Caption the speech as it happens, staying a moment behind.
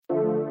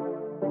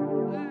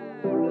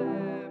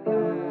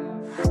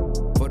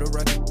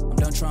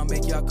trying to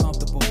make y'all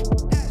comfortable.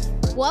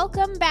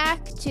 Welcome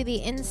back to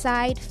the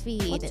Inside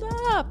Feed. What's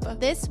up?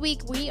 This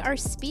week we are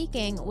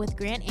speaking with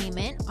Grant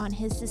Ament on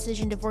his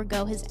decision to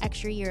forego his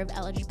extra year of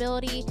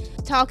eligibility,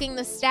 talking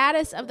the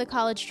status of the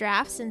college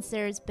draft since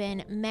there's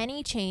been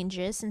many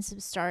changes since the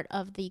start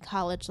of the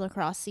college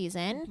lacrosse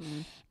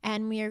season.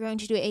 And we are going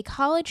to do a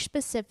college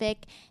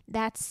specific,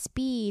 that's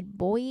speed,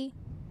 boy.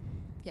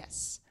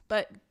 Yes.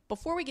 But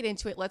before we get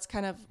into it, let's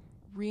kind of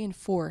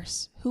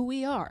reinforce who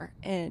we are.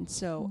 And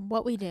so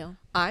What we do.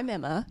 I'm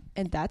Emma,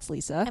 and that's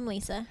Lisa. I'm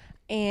Lisa.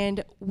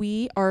 And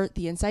we are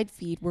the Inside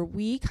Feed, where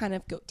we kind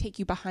of take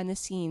you behind the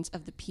scenes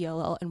of the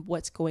PLL and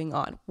what's going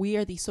on. We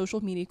are the social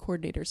media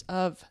coordinators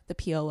of the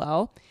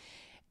PLL.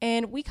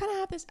 And we kind of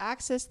have this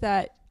access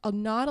that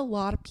not a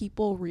lot of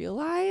people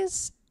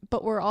realize,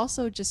 but we're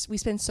also we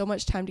spend so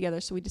much time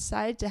together. So we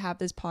decided to have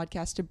this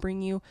podcast to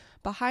bring you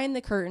behind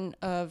the curtain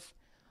of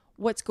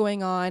what's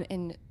going on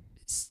and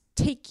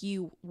take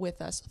you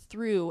with us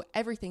through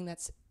everything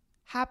that's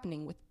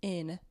happening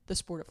within the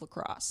sport of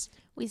lacrosse.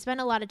 We spend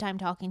a lot of time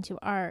talking to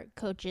our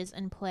coaches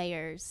and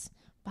players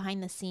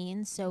behind the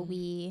scenes, so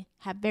we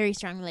have very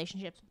strong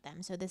relationships with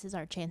them. So this is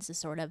our chance to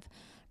sort of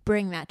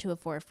bring that to a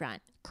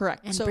forefront.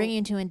 Correct. And so bring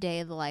into a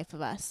day of the life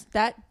of us.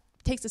 That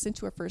takes us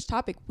into our first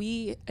topic.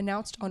 We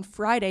announced on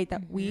Friday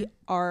that we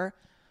are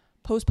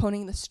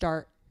postponing the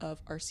start of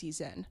our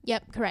season.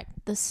 Yep,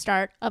 correct. The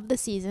start of the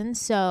season.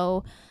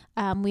 So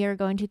we are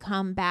going to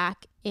come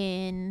back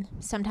in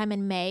sometime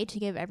in May to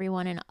give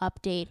everyone an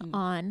update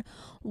on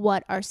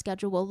what our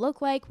schedule will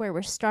look like, where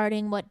we're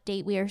starting, what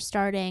date we are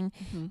starting.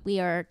 We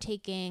are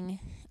taking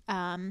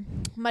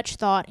much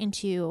thought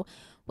into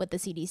what the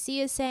CDC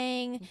is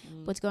saying,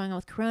 what's going on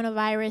with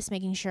coronavirus,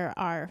 making sure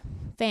our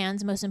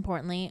fans, most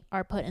importantly,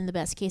 are put in the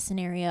best case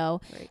scenario,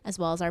 as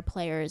well as our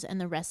players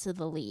and the rest of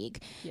the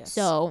league. Yes.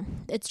 So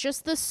it's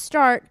just the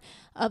start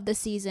of the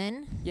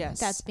season. Yes.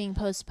 That's being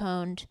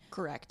postponed.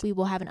 Correct. We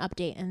will have an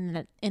update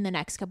in the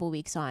next couple of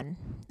weeks on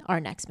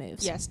our next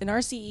moves. Yes. And our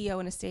CEO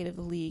in a State of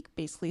the League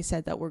basically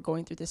said that we're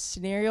going through this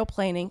scenario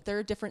planning. There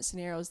are different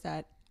scenarios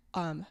that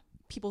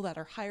people that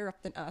are higher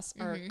up than us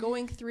are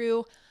going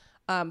through.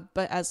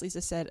 But as Lisa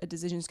said, a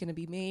decision is going to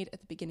be made at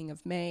the beginning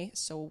of May.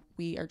 So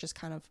we are just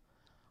kind of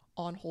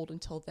on hold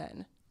until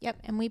then. Yep.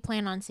 And we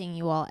plan on seeing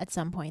you all at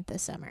some point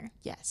this summer.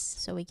 Yes.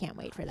 So we can't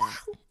wait for that.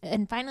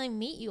 And finally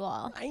meet you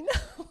all. I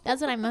know. That's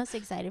what I'm most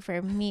excited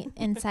for, meet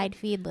Inside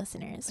Feed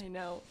listeners. I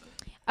know.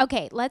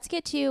 Okay, let's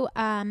get to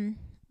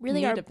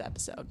really Meat our of the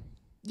episode.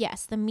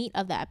 Yes, the meat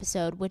of the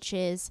episode, which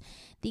is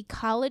the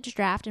college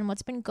draft and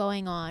what's been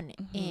going on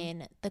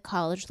in the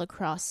college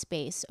lacrosse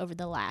space over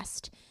the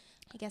last,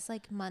 I guess,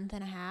 month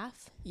and a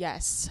half.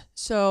 Yes.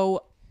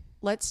 So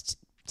let's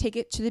take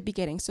it to the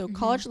beginning. So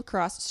college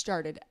lacrosse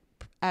started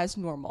as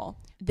normal.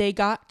 They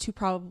got to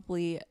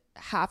probably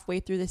halfway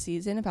through the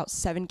season, about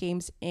 7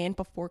 games in,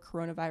 before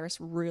coronavirus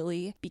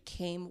really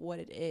became what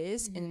it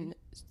is. And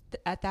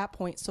at that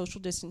point,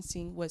 social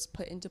distancing was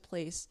put into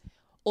place,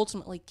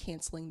 ultimately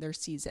canceling their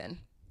season.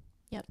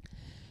 Yep.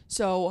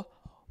 So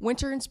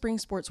winter and spring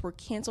sports were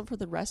canceled for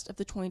the rest of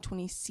the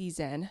 2020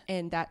 season.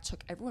 And that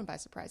took everyone by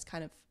surprise.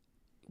 Kind of,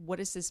 what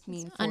does this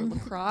mean for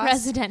lacrosse?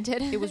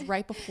 Unprecedented. It was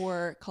right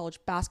before college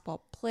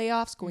basketball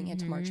playoffs going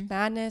into March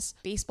Madness.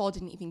 Baseball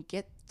didn't even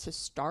get to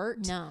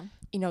start. No.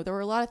 You know, there were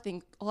a lot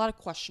of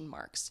question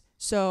marks.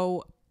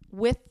 So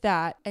with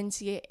that,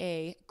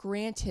 NCAA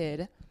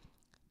granted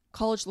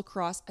college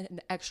lacrosse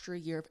an extra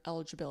year of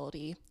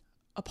eligibility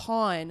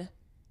upon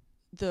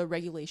the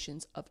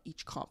regulations of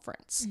each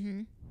conference.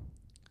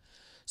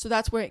 So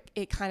that's where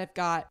it kind of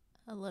got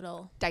A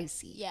little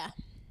dicey. Yeah.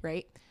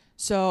 Right?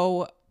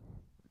 So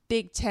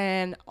Big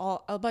Ten,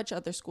 a bunch of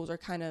other schools are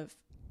kind of,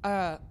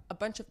 a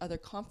bunch of other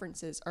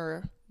conferences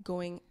are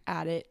going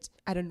at it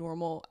at a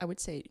normal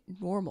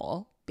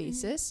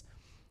basis.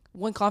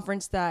 One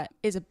conference that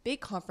is a big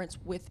conference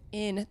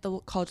within the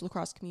college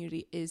lacrosse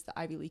community is the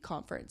Ivy League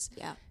Conference.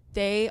 Yeah.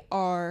 They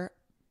are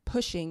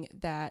pushing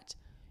that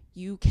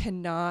you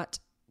cannot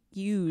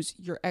use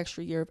your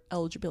extra year of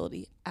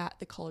eligibility at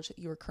the college that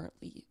you are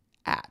currently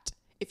at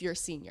if you're a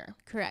senior.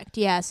 Correct.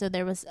 Yeah. So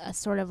there was a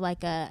sort of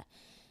like a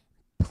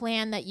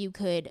plan that you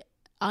could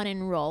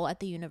unenroll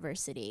at the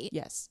university.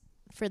 Yes.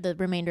 For the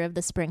remainder of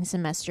the spring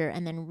semester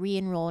and then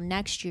re-enroll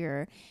next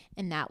year.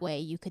 And that way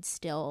you could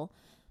still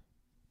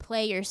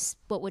play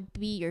what would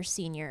be your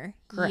senior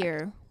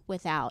year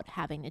without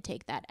having to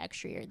take that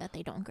extra year that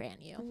they don't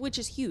grant you. Which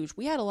is huge.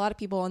 We had a lot of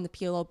people on the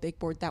PLL big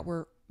board that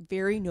were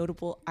very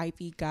notable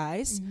Ivy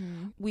guys.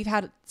 We've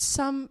had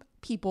some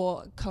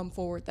people come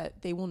forward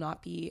that they will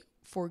not be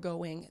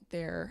foregoing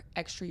their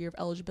extra year of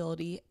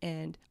eligibility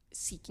and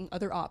seeking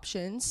other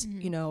options.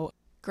 You know,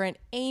 Grant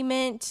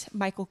Ament,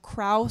 Michael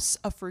Krause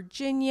of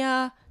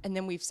Virginia. And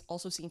then we've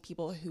also seen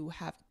people who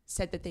have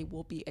said that they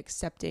will be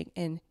accepting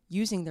and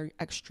using their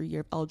extra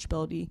year of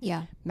eligibility.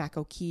 Yeah. Mac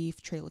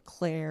O'Keefe, Trey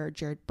LeClaire,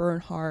 Jared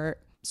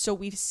Bernhardt. So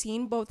we've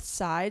seen both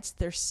sides.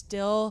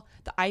 The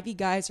Ivy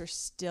guys are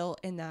still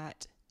in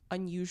that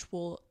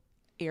unusual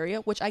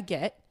area, which I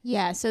get.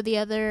 Yeah, so the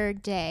other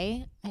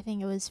day, I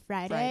think it was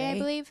Friday, I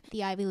believe,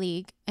 the Ivy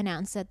League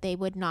announced that they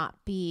would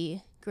not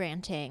be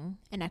granting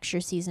an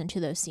extra season to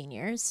those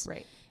seniors.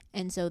 Right.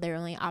 And so their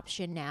only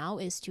option now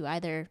is to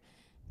either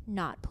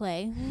not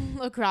play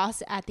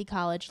lacrosse at the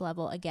college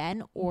level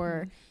again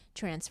or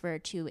transfer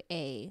to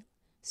a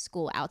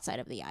school outside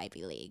of the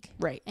Ivy League.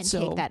 Right. And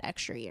take that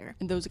extra year.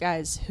 And those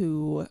guys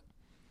who,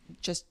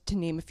 just to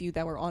name a few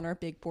that were on our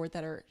big board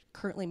that are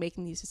currently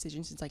making these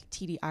decisions, it's like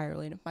TD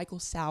Ireland, Michael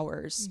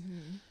Sowers.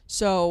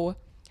 So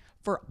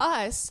for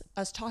us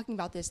talking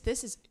about this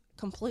is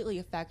completely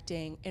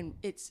affecting, and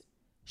it's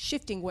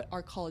shifting what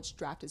our college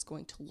draft is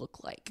going to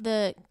look like.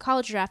 The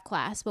college draft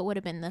class, what would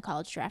have been the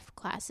college draft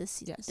class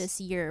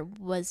this year,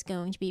 was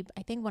going to be,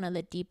 I think, one of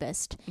the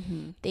deepest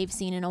they've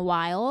seen in a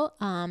while.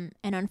 And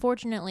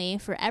unfortunately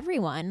for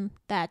everyone,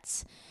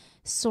 that's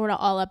sort of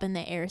all up in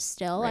the air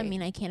still. Right. I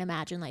mean, I can't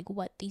imagine like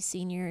what these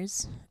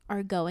seniors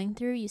are going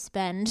through. You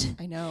spend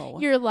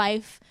your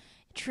life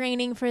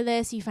training for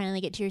this, you finally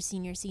get to your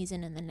senior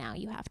season, and then now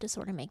you have to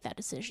sort of make that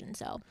decision.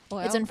 So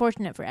it's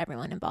unfortunate for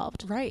everyone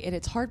involved. Right. And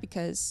it's hard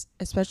because,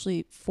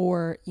 especially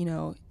for,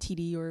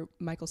 TD or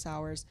Michael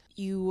Sowers,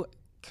 you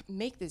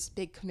make this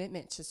big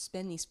commitment to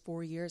spend these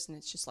 4 years, and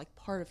it's just like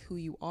part of who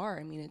you are.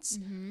 I mean, it's,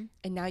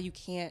 and now you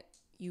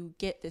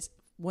get this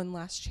one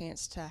last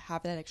chance to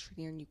have that extra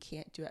year, and you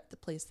can't do it at the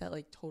place that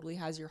like totally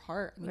has your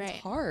heart. I mean, it's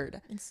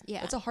hard.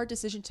 It's a hard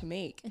decision to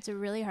make. It's a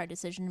really hard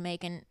decision to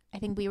make. And I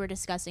think we were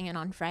discussing it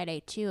on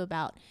Friday too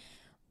about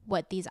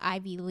what these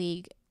Ivy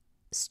League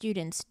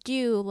students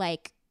do.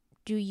 Like,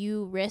 do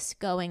you risk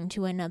going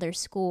to another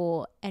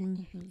school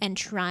and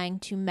trying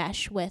to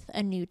mesh with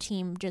a new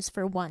team just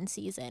for one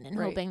season and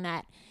hoping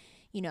that,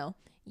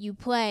 you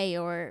play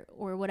or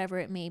whatever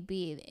it may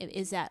be?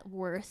 Is that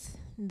worth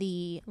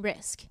the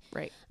risk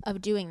of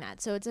doing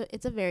that? So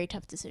it's a very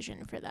tough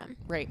decision for them.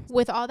 Right.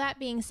 With all that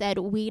being said,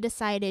 we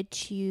decided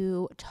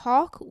to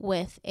talk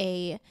with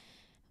a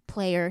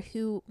player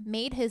who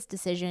made his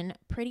decision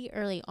pretty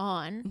early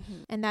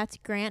on, and that's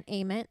Grant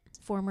Ament,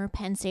 former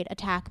Penn State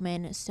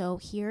attackman. So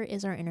here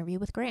is our interview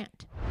with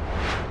Grant.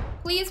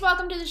 Please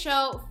welcome to the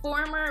show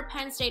former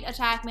Penn State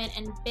attackman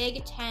and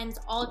Big Ten's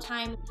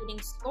all-time leading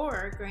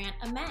scorer, Grant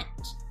Ament.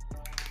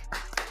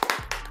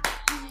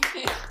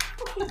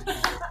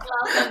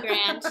 Welcome,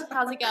 Grant.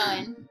 How's it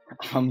going?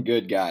 I'm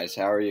good, guys.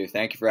 How are you?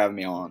 Thank you for having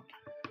me on.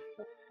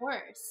 Of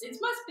course. It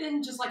must have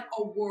been just like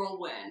a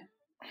whirlwind,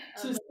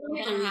 to say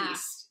the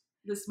least,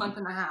 this month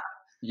and a half.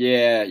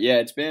 Yeah,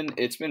 it's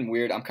been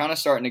weird. I'm kind of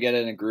starting to get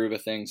in a groove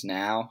of things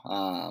now.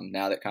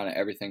 Now that kind of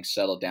everything's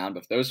settled down.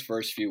 But for those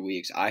first few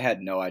weeks, I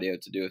had no idea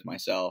what to do with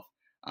myself.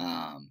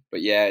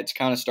 But yeah, it's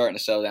kind of starting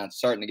to settle down. It's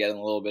starting to get in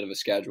a little bit of a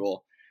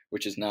schedule,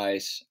 which is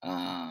nice.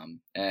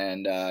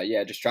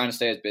 Just trying to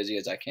stay as busy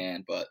as I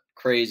can. But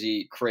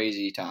crazy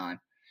time.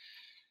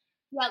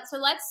 Yeah, so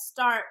let's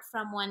start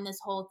from when this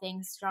whole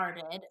thing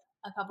started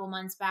a couple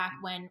months back,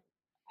 when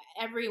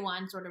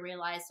everyone sort of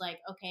realized,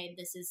 like, okay,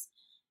 this is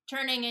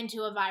turning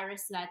into a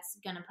virus that's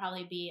going to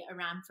probably be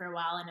around for a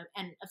while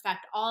and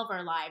affect all of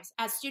our lives.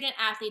 As student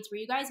athletes, were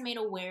you guys made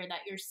aware that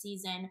your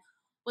season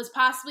was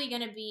possibly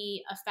going to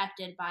be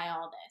affected by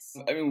all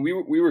this? I mean,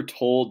 we were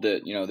told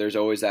that, there's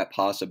always that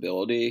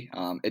possibility.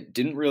 It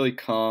didn't really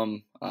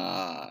come,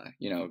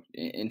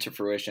 into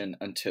fruition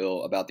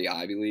until about the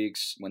Ivy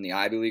Leagues. When the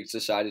Ivy Leagues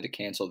decided to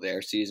cancel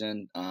their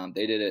season,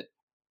 they did it,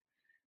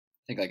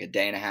 I think, like a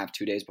day and a half,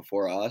 2 days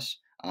before us.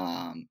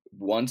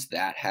 Once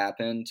that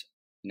happened,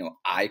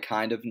 I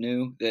kind of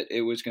knew that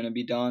it was going to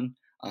be done,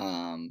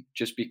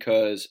 just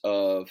because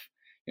of,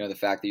 the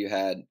fact that you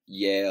had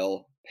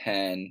Yale,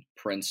 Penn,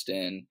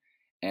 Princeton,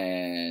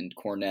 and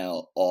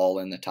Cornell all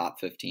in the top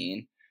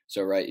 15.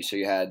 So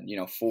you had,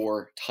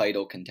 4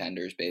 title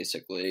contenders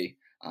basically,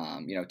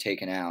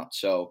 taken out.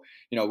 So,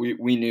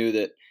 we knew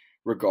that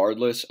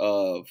regardless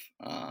of,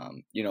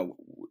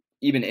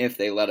 even if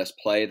they let us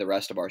play the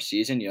rest of our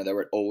season, there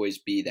would always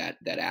be that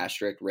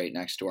asterisk right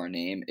next to our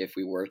name if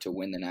we were to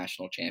win the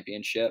national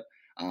championship,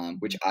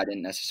 which I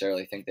didn't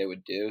necessarily think they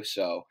would do.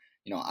 So,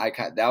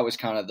 that was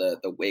kind of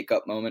the wake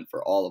up moment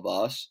for all of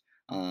us.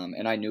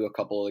 And I knew a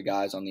couple of the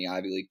guys on the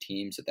Ivy League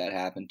teams that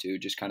happened to,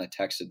 just kind of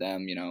texted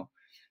them,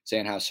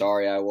 saying how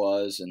sorry I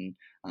was. And,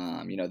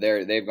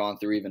 they've gone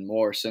through even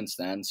more since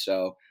then.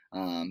 So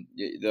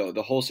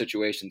the whole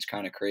situation's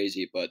kind of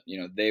crazy, but,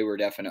 they were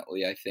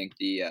definitely, I think,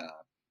 the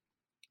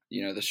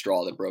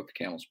straw that broke the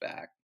camel's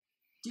back.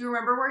 Do you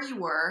remember where you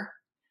were?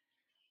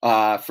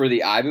 For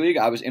the Ivy League,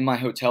 I was in my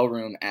hotel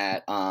room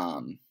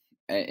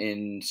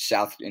in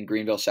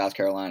Greenville, South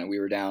Carolina.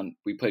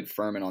 We played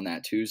Furman on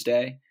that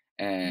Tuesday,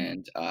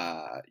 and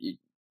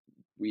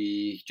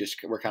we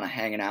were kind of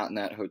hanging out in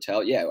that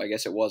hotel. Yeah, I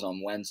guess it was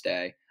on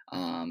Wednesday.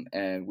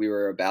 And we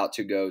were about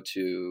to go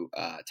to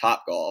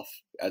Topgolf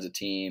as a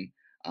team,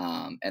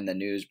 and the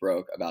news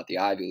broke about the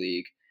Ivy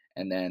League.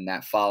 And then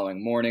that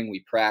following morning,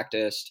 we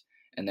practiced.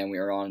 And then we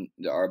were on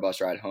our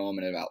bus ride home,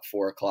 and at about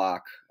 4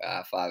 o'clock,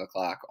 5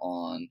 o'clock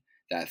on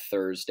that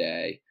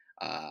Thursday,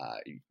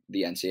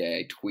 the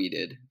NCAA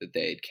tweeted that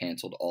they had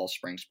canceled all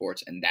spring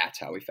sports, and that's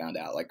how we found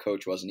out. Like,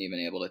 Coach wasn't even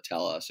able to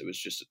tell us. It was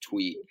just a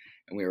tweet,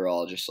 and we were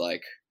all just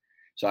like,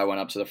 so I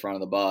went up to the front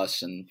of the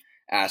bus and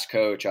asked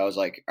Coach. I was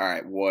like, all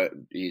right, what?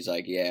 He's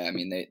like, yeah, I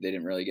mean, they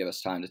didn't really give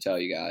us time to tell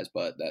you guys,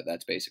 but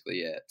that's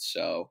basically it.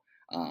 So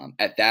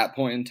at that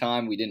point in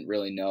time, we didn't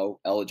really know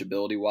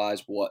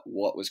eligibility-wise what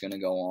was going to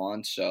go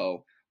on.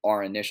 So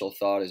our initial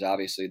thought is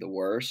obviously the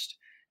worst.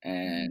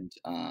 And,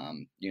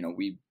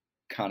 we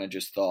kind of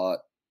just thought,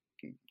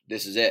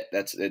 this is it.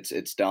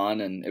 It's done.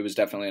 And it was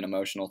definitely an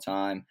emotional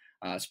time,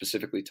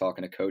 specifically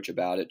talking to Coach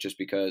about it, just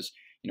because,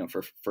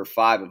 for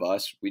 5 of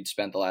us, we'd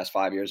spent the last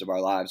 5 years of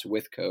our lives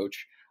with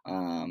Coach.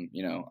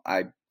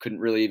 I couldn't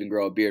really even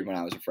grow a beard when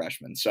I was a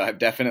freshman. So I've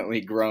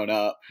definitely grown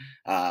up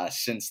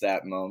since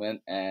that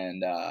moment.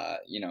 And,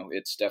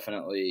 it's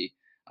definitely,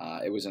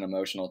 it was an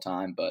emotional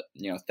time. But,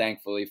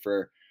 thankfully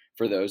for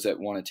those that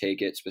want to take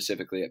it,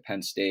 specifically at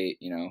Penn State,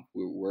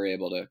 we're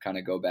able to kind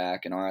of go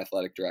back, and our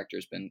athletic director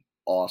has been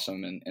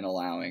awesome in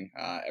allowing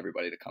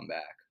everybody to come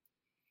back.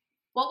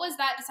 What was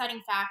that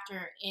deciding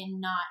factor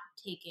in not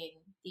taking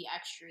the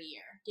extra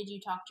year? Did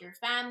you talk to your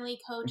family,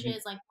 coaches?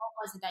 Mm-hmm. Like, what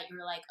was it that you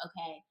were like,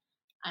 okay,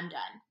 I'm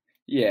done?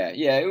 Yeah,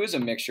 it was a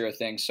mixture of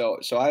things. So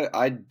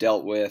I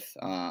dealt with,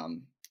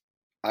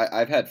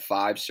 I've had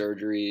 5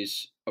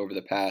 surgeries over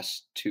the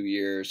past 2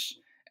 years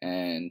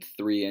and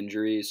 3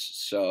 injuries.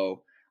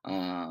 So,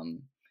 a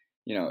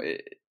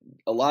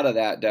lot of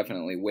that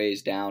definitely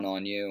weighs down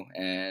on you.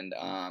 And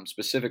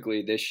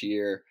specifically this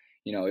year,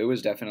 it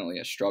was definitely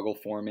a struggle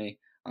for me.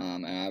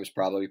 And I was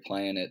probably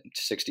playing at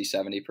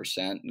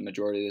 60-70% the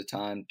majority of the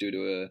time due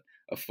to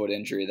a foot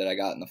injury that I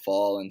got in the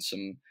fall and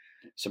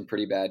some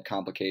pretty bad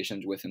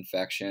complications with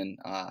infection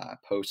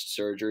post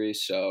surgery.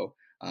 So,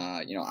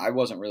 I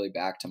wasn't really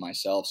back to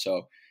myself.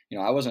 So,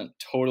 I wasn't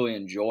totally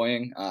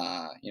enjoying,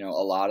 a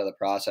lot of the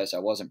process. I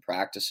wasn't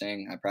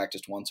practicing. I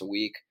practiced once a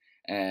week.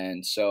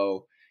 And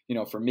so,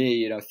 for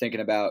me, thinking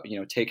about,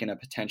 taking a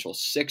potential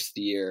 6th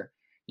year,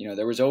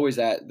 there's always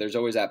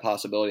that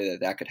possibility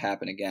that could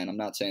happen again. I'm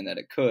not saying that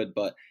it could,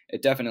 but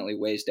it definitely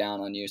weighs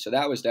down on you. So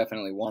that was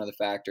definitely one of the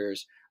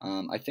factors.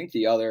 I think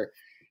the other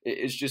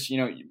is just,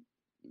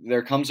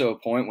 there comes to a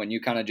point when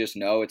you kind of just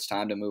know it's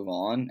time to move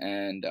on.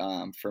 And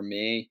for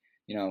me,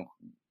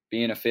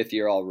 being a 5th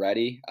year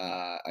already,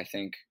 I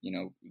think,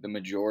 the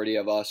majority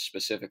of us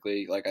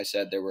specifically, like I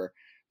said, there were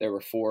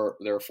 4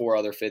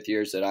 other 5th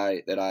years that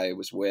I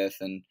was with,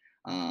 and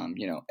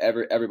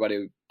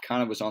everybody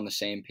kind of was on the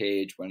same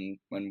page when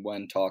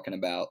talking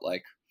about,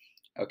 like,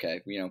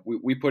 okay,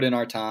 we put in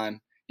our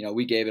time,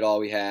 we gave it all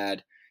we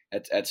had.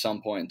 At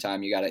some point in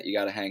time, you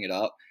gotta hang it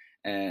up.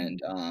 And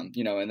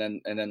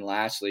and then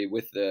lastly,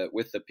 with the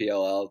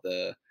PLL,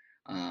 the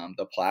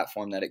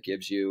platform that it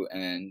gives you,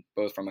 and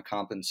both from a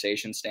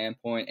compensation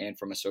standpoint and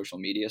from a social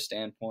media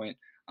standpoint,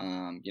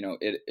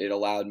 it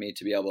allowed me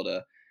to be able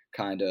to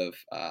kind of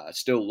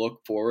still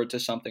look forward to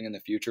something in the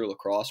future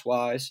lacrosse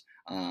wise,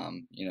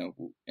 in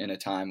a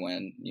time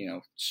when,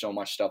 so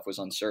much stuff was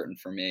uncertain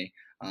for me.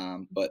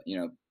 But,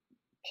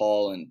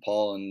 Paul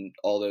and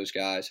all those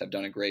guys have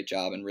done a great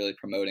job in really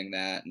promoting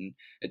that. And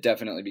it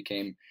definitely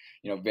became,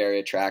 very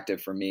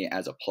attractive for me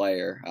as a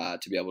player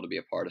to be able to be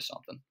a part of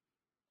something.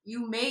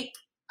 You make,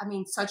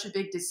 such a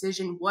big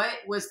decision. What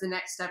was the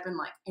next step in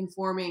like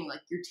informing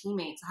like your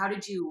teammates? How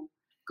did you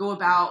go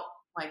about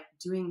like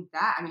doing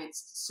that?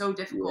 It's so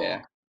difficult.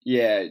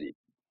 Yeah.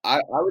 I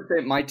would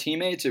say my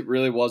teammates, it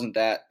really wasn't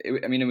that.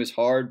 It was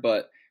hard,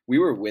 but we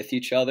were with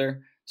each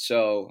other.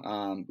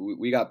 So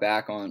we got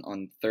back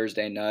on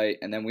Thursday night,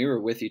 and then we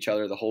were with each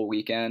other the whole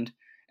weekend.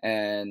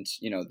 And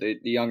the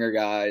younger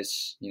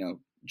guys,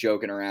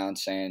 joking around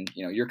saying,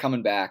 you're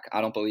coming back.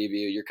 I don't believe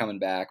you. You're coming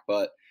back.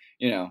 But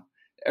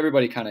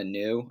everybody kind of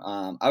knew.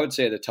 I would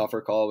say the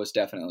tougher call was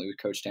definitely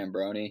with Coach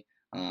Tambroni.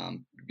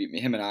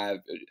 Him and I have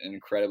an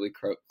incredibly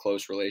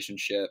close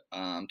relationship.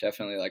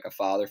 Definitely like a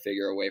father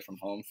figure away from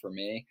home for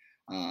me.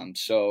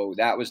 So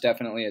that was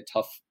definitely a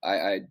tough.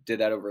 I did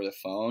that over the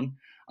phone.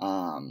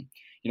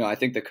 I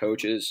think the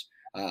coaches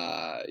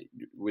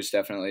was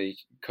definitely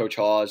Coach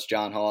Hawes,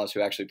 John Hawes,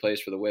 who actually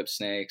plays for the Whip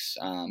Snakes.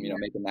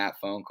 Making that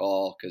phone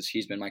call because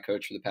he's been my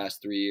coach for the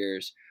past 3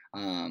 years.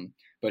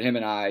 But him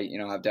and I,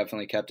 have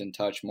definitely kept in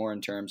touch more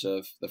in terms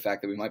of the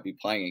fact that we might be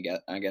playing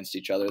against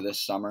each other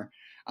this summer,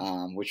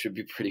 which would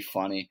be pretty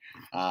funny.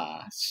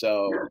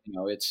 So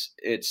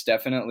it's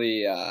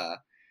definitely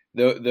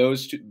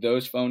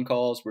those phone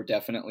calls were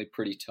definitely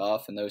pretty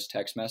tough, and those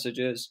text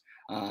messages.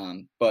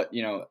 But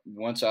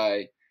once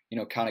I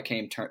kind of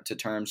came to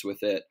terms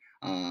with it,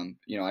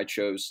 I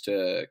chose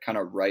to kind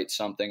of write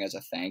something as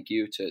a thank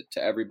you to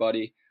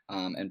everybody,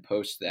 and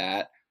post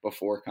that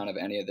before kind of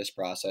any of this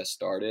process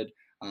started.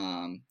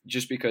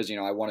 Just because,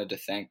 I wanted to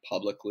thank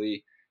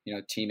publicly,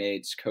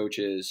 teammates,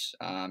 coaches,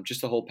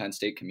 just the whole Penn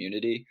State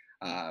community,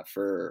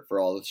 for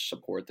all the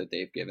support that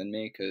they've given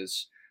me.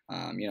 Cause,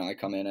 I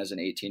come in as an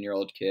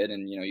 18-year-old kid,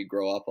 and, you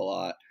grow up a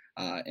lot,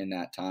 in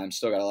that time.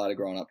 Still got a lot of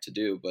growing up to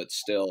do, but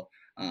still,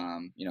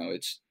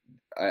 it's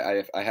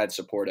I had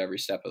support every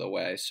step of the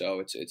way.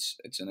 So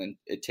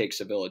it takes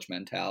a village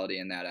mentality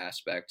in that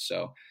aspect.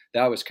 So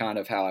that was kind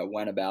of how I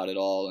went about it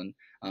all.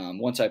 And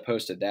once I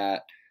posted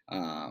that,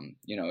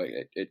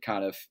 it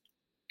kind of,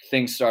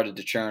 things started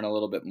to churn a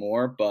little bit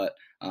more, but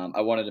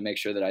I wanted to make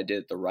sure that I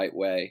did it the right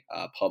way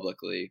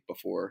publicly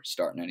before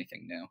starting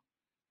anything new.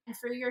 And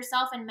for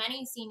yourself and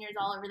many seniors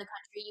all over the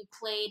country, you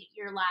played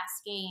your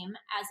last game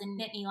as a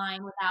Nittany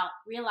Lion without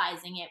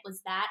realizing it.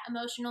 Was that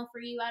emotional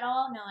for you at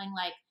all, knowing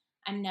like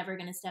I'm never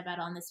going to step out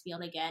on this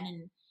field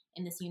again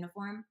in this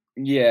uniform?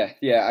 Yeah.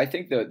 I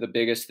think the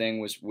biggest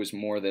thing was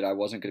more that I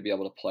wasn't going to be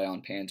able to play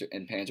on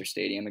Panzer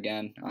Stadium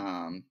again.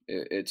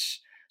 It's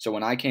so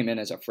when I came in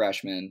as a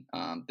freshman,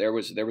 there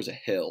was a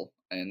hill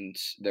and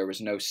there was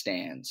no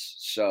stands.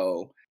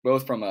 So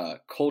both from a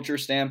culture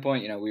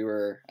standpoint, we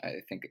were,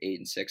 I think,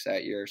 8-6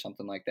 that year or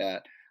something like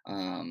that.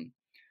 Um,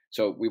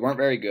 so we weren't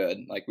very good.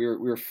 Like we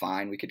were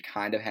fine. We could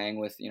kind of hang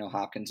with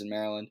Hopkins and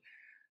Maryland.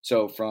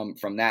 So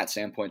from that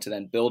standpoint to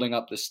then building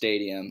up the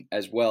stadium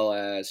as well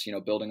as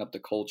building up the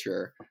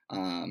culture,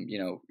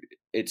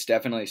 it's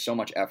definitely so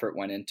much effort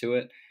went into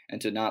it, and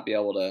to not be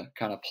able to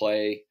kind of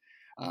play,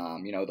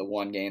 the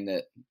one game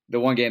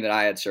that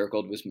I had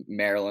circled was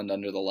Maryland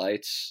under the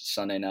lights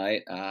Sunday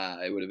night.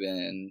 It would have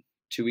been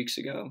 2 weeks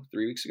ago,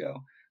 3 weeks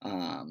ago.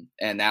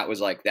 And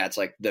that's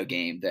like the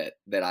game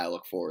that I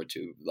look forward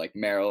to. Like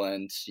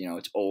Maryland,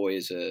 it's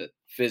always a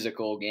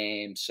physical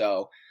game.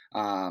 So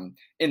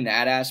in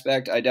that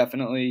aspect, I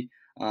definitely,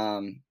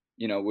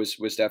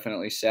 was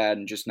definitely sad,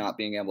 and just not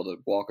being able to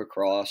walk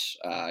across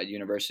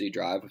University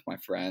Drive with my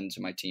friends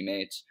and my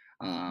teammates.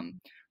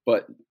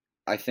 But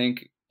I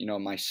think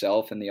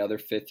myself and the other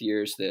fifth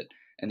years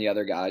and the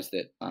other guys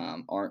that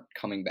aren't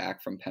coming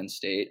back from Penn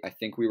State, I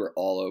think we were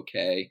all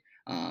okay,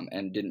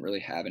 and didn't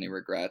really have any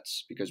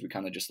regrets because we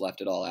kind of just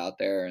left it all out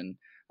there. And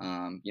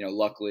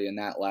luckily in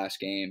that last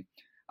game,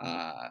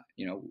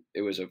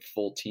 it was a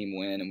full team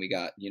win, and we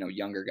got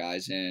younger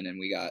guys in, and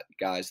we got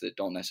guys that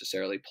don't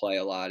necessarily play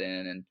a lot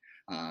in, and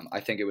I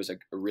think it was a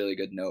really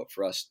good note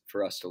for us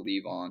to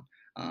leave on,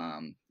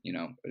 on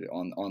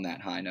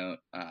that high note,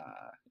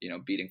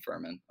 beating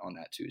Furman on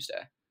that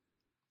Tuesday.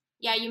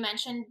 Yeah, you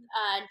mentioned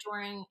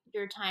during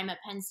your time at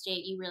Penn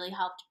State, you really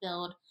helped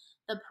build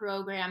the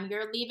program.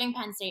 You're leaving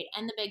Penn State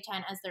and the Big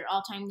Ten as their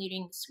all-time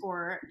leading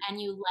scorer, and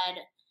you led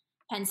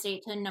Penn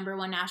State to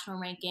 #1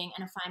 national ranking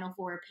and a Final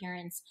Four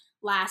appearance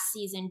last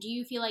season. Do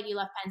you feel like you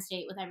left Penn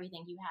State with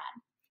everything you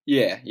had?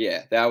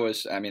 Yeah. That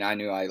was. I mean, I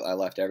knew I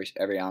left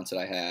every ounce that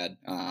I had.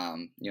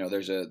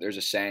 There's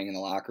a saying in the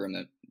locker room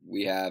that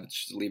we have: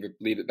 just leave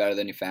it better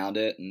than you found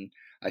it. And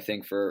I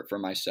think for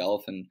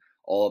myself and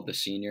all of the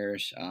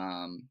seniors,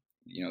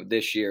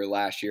 this year,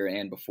 last year,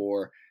 and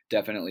before,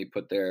 definitely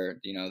put their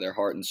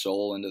heart and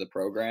soul into the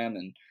program.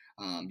 And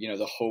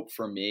the hope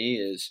for me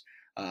is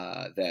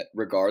that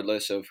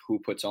regardless of who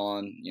puts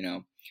on,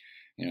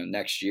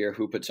 next year,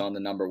 who puts on the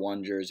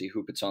 #1 jersey,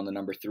 who puts on the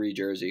 #3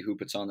 jersey, who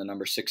puts on the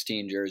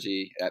 #16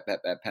 jersey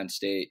at Penn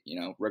State,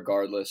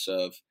 regardless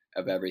of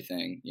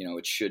everything,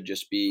 it should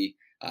just be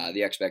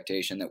the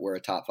expectation that we're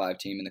a top 5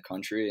 team in the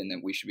country and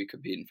that we should be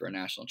competing for a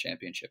national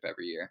championship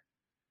every year.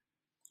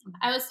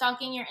 I was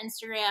stalking your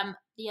Instagram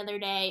the other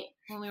day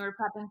when we were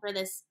prepping for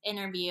this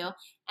interview,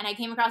 and I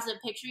came across a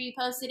picture you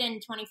posted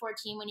in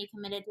 2014 when you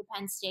committed to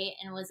Penn State,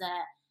 and it was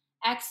a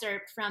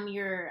excerpt from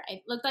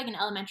it looked like an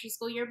elementary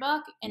school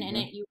yearbook, and in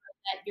it you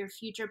wrote that your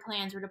future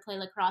plans were to play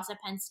lacrosse at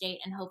Penn State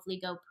and hopefully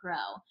go pro.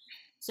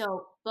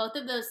 So both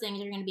of those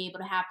things are going to be able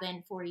to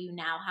happen for you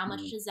now. How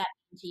much does that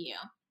mean to you?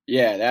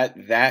 Yeah,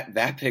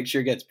 that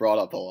picture gets brought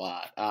up a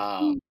lot.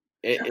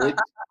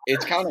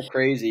 It's kind of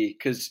crazy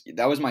because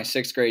that was my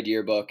 6th grade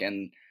yearbook,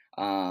 and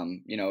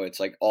it's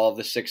like all of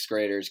the 6th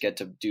graders get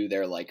to do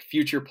their like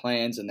future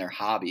plans and their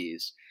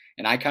hobbies,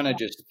 and I kind of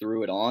just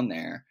threw it on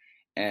there,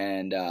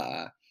 and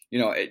I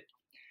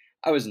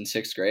was in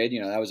 6th grade.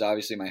 That was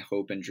obviously my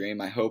hope and dream.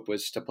 My hope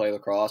was to play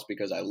lacrosse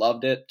because I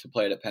loved it, to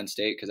play it at Penn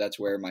State because that's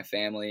where my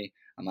family,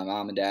 my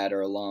mom and dad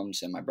are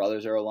alums, and my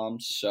brothers are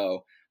alums.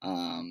 So,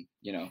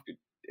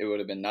 it would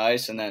have been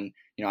nice. And then,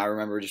 I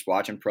remember just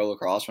watching pro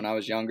lacrosse when I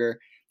was younger,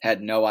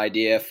 had no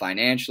idea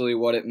financially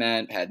what it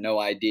meant, had no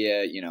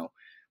idea,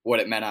 what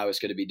it meant I was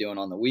going to be doing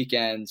on the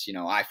weekends.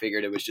 I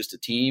figured it was just a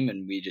team,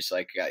 and we just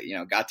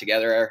got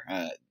together,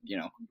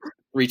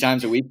 3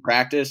 times a week,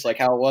 practice like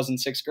how it was in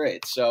 6th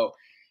grade. So,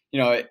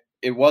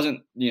 it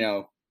wasn't,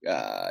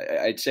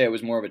 I'd say it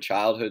was more of a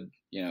childhood,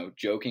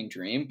 joking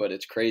dream, but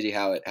it's crazy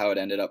how it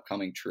ended up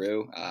coming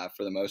true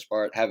for the most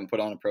part. Haven't put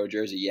on a pro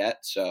jersey yet,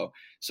 so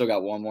still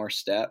got one more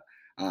step.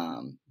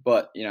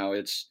 But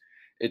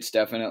it's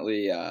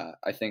definitely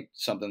I think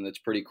something that's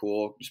pretty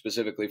cool,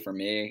 specifically for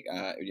me.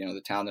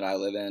 The town that I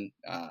live in,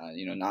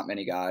 not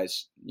many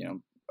guys,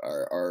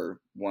 are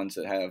ones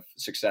that have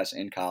success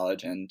in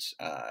college, and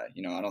I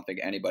don't think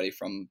anybody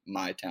from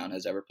my town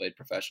has ever played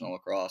professional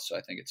lacrosse. So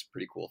I think it's a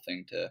pretty cool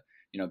thing to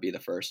be the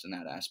first in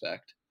that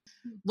aspect.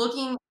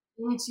 Looking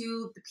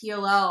into the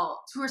PLL,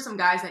 who are some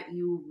guys that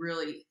you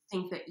really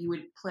think that you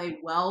would play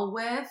well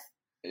with?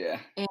 Yeah.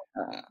 And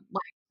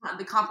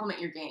they complement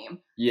your game.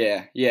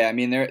 Yeah. I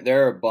mean,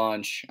 there are a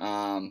bunch.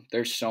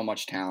 There's so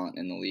much talent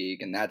in the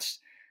league, and that's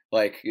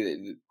like,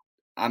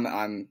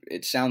 I'm.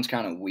 It sounds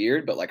kind of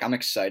weird, but like I'm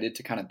excited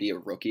to kind of be a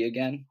rookie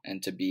again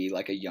and to be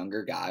like a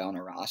younger guy on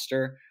a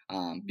roster,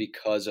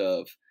 because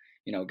of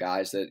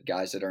guys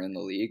that are in the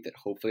league that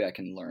hopefully I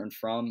can learn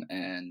from,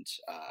 and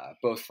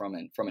both from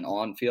an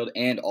on field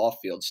and off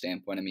field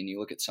standpoint. I mean, you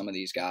look at some of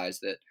these guys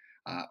that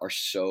are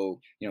so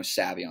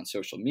savvy on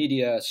social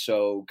media,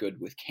 so good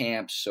with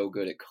camps, so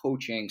good at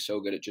coaching, so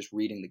good at just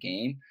reading the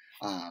game.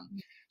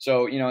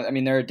 So I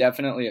mean, there are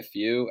definitely a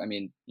few. I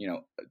mean,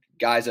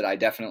 guys that I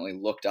definitely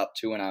looked up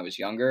to when I was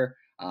younger.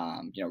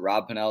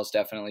 Rob Pennell is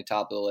definitely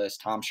top of the list.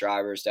 Tom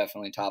Schreiber is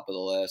definitely top of the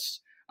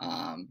list.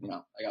 I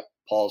got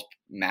Paul's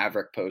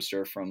Maverick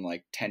poster from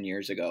like 10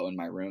 years ago in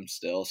my room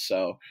still.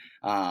 So,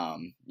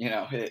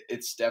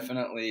 it's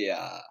definitely,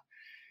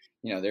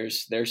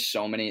 there's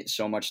so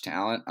much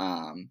talent.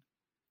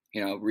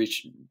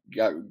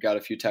 Got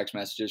a few text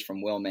messages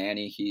from Will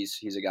Manny.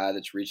 He's a guy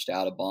that's reached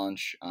out a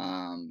bunch.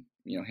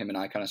 Him and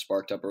I kind of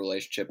sparked up a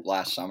relationship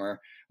last summer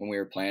when we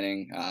were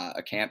planning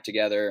a camp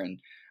together, and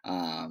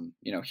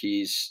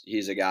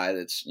he's a guy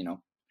that's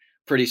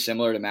pretty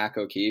similar to Mac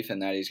O'Keefe in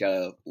that he's got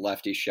a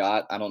lefty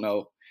shot. I don't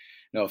know,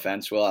 no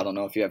offense, Will, I don't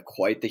know if you have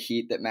quite the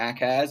heat that Mac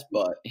has,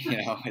 but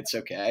it's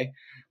okay.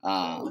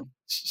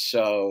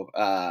 So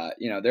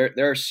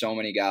there are so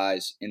many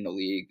guys in the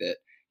league that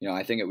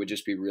I think it would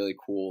just be really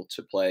cool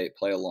to play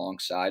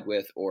alongside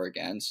with or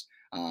against.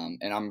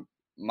 And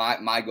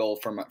my goal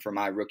for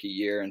my rookie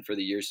year and for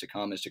the years to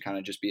come is to kind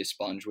of just be a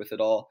sponge with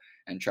it all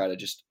and try to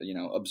just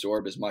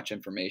absorb as much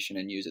information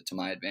and use it to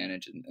my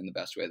advantage in the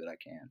best way that I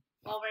can.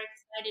 Well,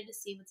 we're excited to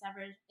see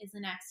whatever is the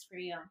next for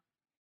you.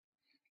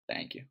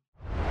 Thank you.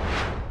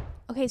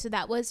 Okay, so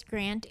that was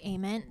Grant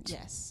Ament.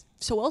 Yes.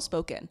 So well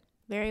spoken.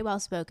 Very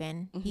well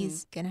spoken. Mm-hmm.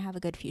 He's going to have a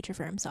good future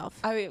for himself.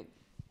 I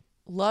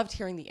loved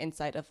hearing the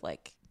insight of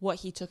like what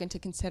he took into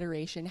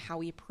consideration, how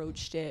he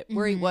approached it,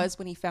 where he was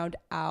when he found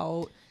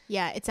out.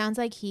 Yeah, it sounds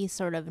like he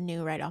sort of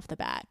knew right off the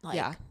bat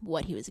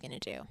what he was going to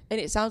do. And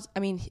it sounds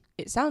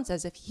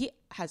as if he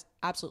has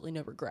absolutely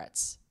no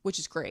regrets, which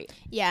is great.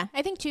 Yeah,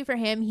 I think too for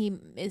him, he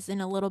is in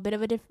a little bit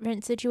of a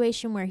different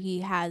situation where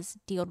he has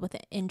dealt with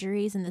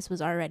injuries, and this was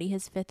already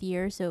his 5th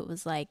year, so it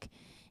was like,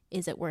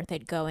 is it worth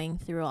it going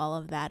through all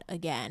of that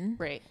again?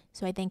 Right.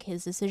 So I think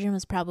his decision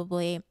was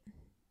probably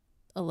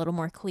a little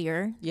more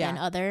clear than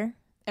other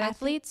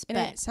athletes. But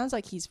it sounds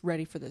like he's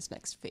ready for this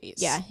next phase.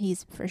 Yeah,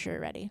 he's for sure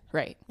ready.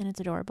 Right. And it's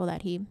adorable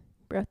that he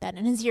wrote that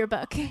in his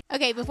yearbook.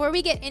 Okay, before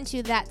we get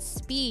into that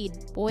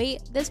speed, boy,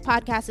 this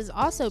podcast is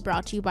also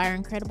brought to you by our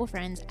incredible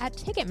friends at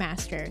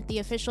Ticketmaster, the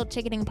official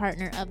ticketing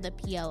partner of the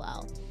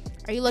PLL.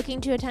 Are you looking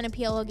to attend a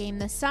PLL game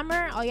this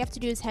summer? All you have to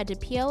do is head to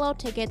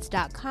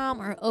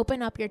PLLtickets.com or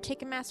open up your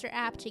Ticketmaster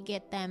app to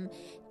get them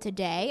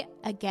today.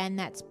 Again,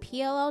 that's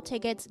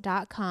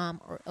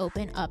PLLtickets.com or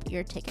open up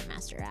your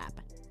Ticketmaster app.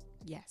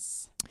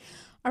 Yes.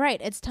 All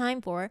right, it's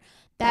time for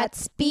That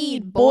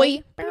Speed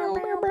Boy.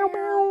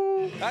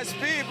 That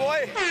speed,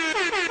 boy.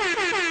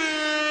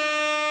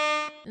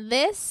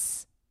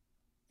 This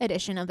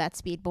edition of That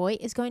Speed Boy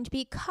is going to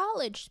be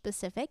college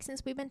specific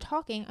since we've been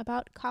talking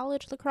about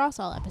college lacrosse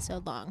all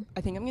episode long.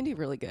 I think I'm going to do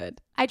really good.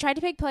 I tried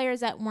to pick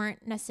players that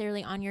weren't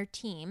necessarily on your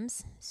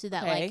teams so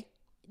that like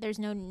there's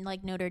no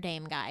like Notre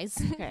Dame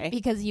guys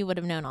because you would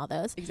have known all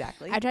those.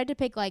 Exactly. I tried to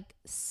pick like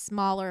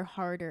smaller,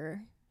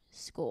 harder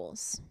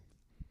schools.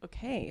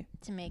 Okay.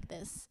 To make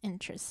this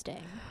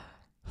interesting.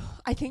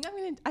 I think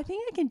I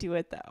can do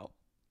it though.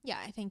 Yeah,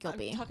 I think you'll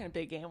be. I'm talking a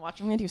big game. Watch,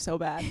 I'm going to do so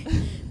bad.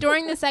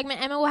 During the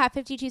segment, Emma will have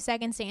 52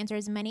 seconds to answer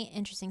as many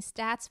interesting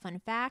stats,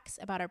 fun facts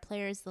about our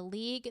players, the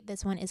league.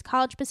 This one is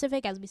college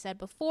specific, as we said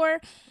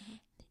before.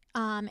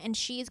 And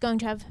she's going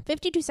to have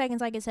 52 seconds,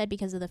 like I said,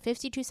 because of the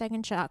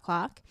 52-second shot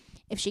clock.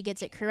 If she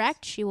gets it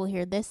correct, she will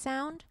hear this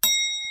sound.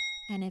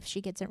 And if she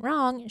gets it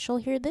wrong, she'll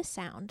hear this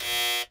sound.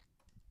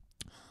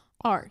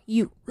 Are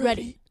you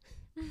ready?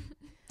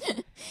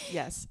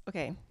 Yes.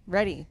 Okay.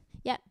 Ready.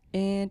 Yep.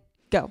 And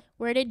go.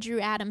 Where did Drew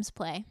Adams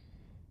play?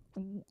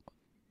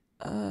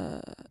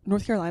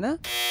 North Carolina.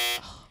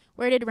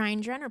 Where did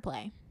Ryan Drenner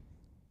play?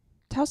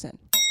 Towson.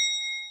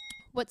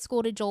 What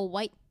school did Joel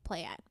White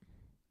play at?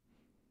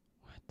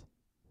 What?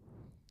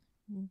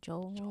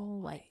 Joel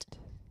White.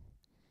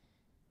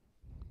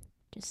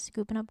 Just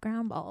scooping up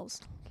ground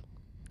balls.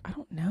 I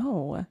don't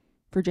know.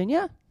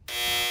 Virginia?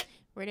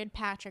 Where did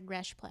Patrick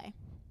Resch play?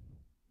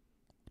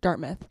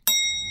 Dartmouth.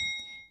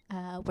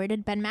 Where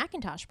did Ben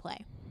McIntosh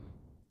play?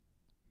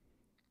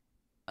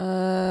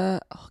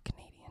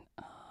 Canadian.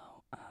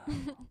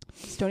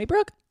 Stony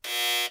Brook.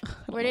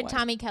 Where did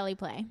Tommy Kelly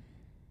play?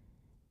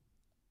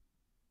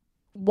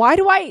 Why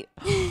do I?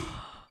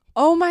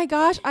 Oh my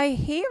gosh, I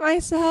hate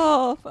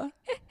myself.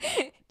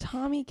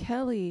 Tommy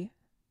Kelly.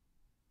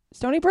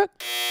 Stony Brook.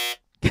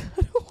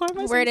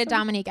 Where did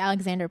Dominique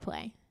Alexander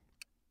play?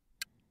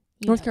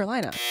 North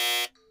Carolina.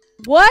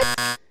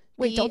 What?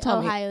 Wait, don't tell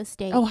Ohio me.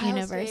 State Ohio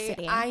University.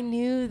 State. I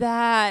knew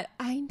that.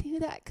 I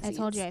I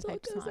told you I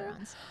picked smaller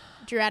ones.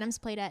 Drew Adams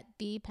played at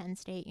the Penn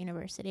State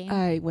University.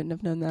 I wouldn't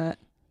have known that.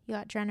 You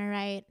got Drenner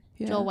right.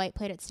 Yeah. Joel White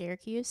played at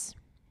Syracuse.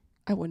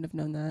 I wouldn't have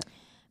known that.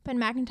 Ben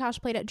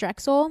McIntosh played at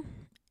Drexel.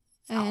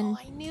 And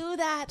I knew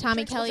that.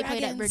 Tommy Kelly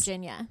played at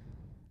Virginia.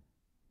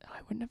 Oh, I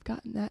wouldn't have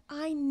gotten that.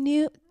 I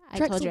knew. I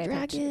Drexel told you I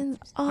picked Dragons.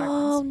 hard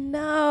Oh, ones.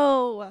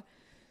 no.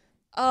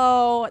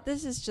 Oh,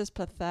 this is just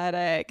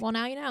pathetic. Well,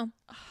 now you know.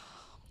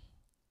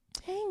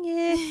 Dang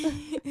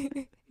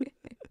it.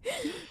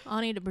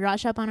 I'll need to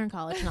brush up on our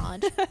college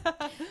knowledge.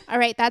 All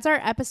right, that's our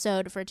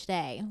episode for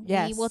today.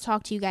 Yes. We will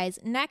talk to you guys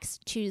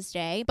next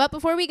Tuesday. But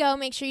before we go,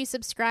 make sure you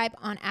subscribe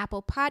on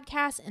Apple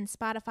Podcasts and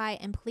Spotify,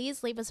 and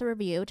please leave us a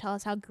review. Tell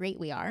us how great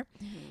we are.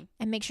 Mm-hmm.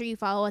 And make sure you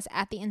follow us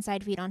at The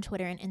Inside Feed on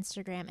Twitter and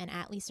Instagram, and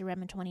at Lisa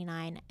Redmond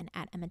 29 and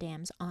at Emma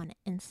Dams on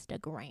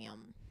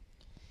Instagram.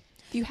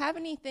 If you have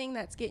anything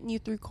that's getting you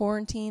through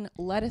quarantine,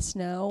 let us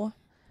know.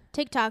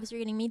 TikToks are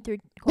getting me through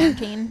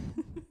quarantine.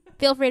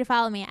 Feel free to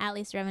follow me at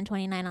Lisa Redmond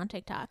 29 on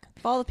TikTok.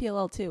 Follow the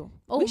PLL too.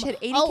 Oh, we should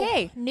hit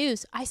 80K.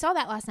 News. I saw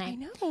that last night.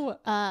 I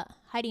know.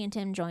 Heidi and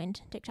Tim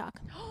joined TikTok.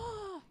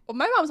 Well,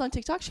 my mom's on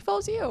TikTok. She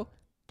follows you.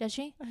 Does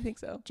she? I think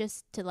so.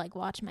 Just to like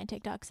watch my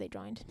TikToks they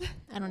joined.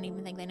 I don't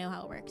even think they know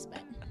how it works,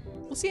 but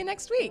we'll see you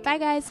next week. Bye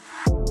guys.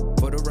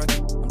 For the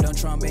record, I'm done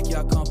trying to make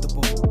y'all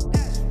comfortable.